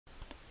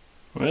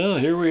Well,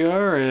 here we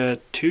are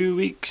at 2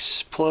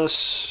 weeks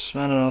plus,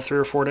 I don't know, 3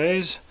 or 4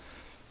 days.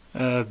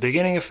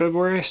 Beginning of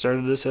February,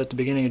 started this at the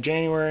beginning of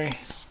January.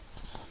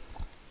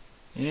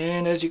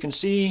 And as you can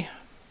see,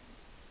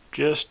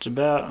 just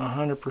about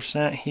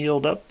 100%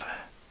 healed up.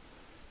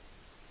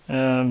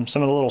 Some of the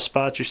little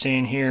spots you're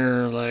seeing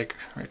here, like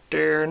right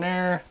there and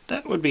there,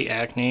 that would be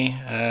acne.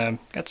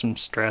 Got some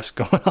stress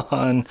going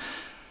on.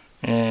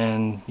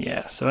 And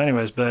yeah, so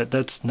anyways, but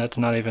that's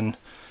not even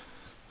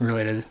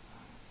related.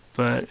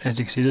 But as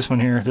you can see, this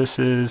one here, this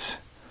is,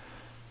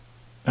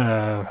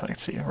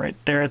 let's see, right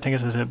there, I think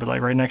this is it, but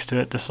like right next to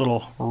it, this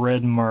little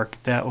red mark,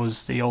 that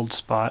was the old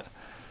spot.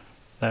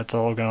 That's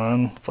all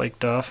gone,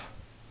 flaked off.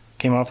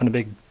 Came off in a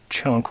big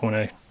chunk when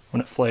it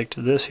flaked.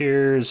 This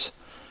here is,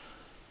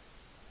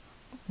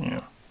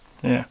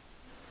 yeah.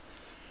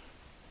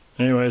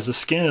 Anyways, the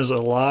skin is a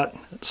lot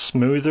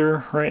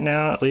smoother right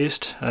now, at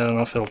least. I don't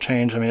know if it'll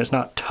change. I mean, it's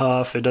not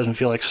tough. It doesn't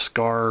feel like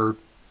scar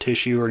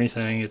tissue or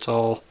anything. It's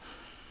all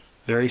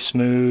very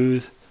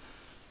smooth.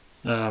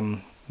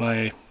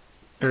 My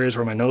areas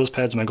where my nose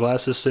pads and my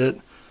glasses sit,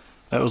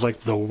 that was like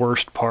the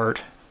worst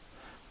part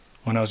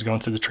when I was going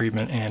through the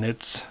treatment, and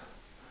it's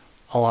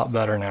a lot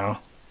better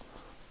now.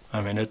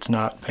 I mean, it's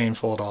not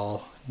painful at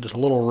all. Just a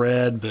little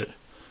red, but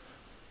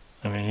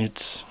I mean,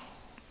 it's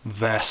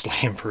vastly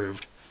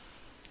improved.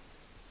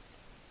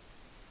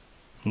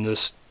 And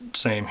this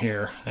same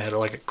here, I had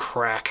like a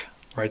crack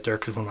right there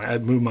because when I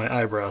moved my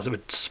eyebrows, it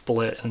would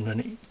split and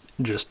then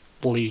just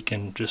leak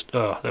and just,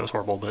 oh, that was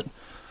horrible, but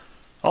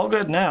all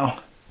good now.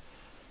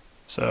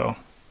 So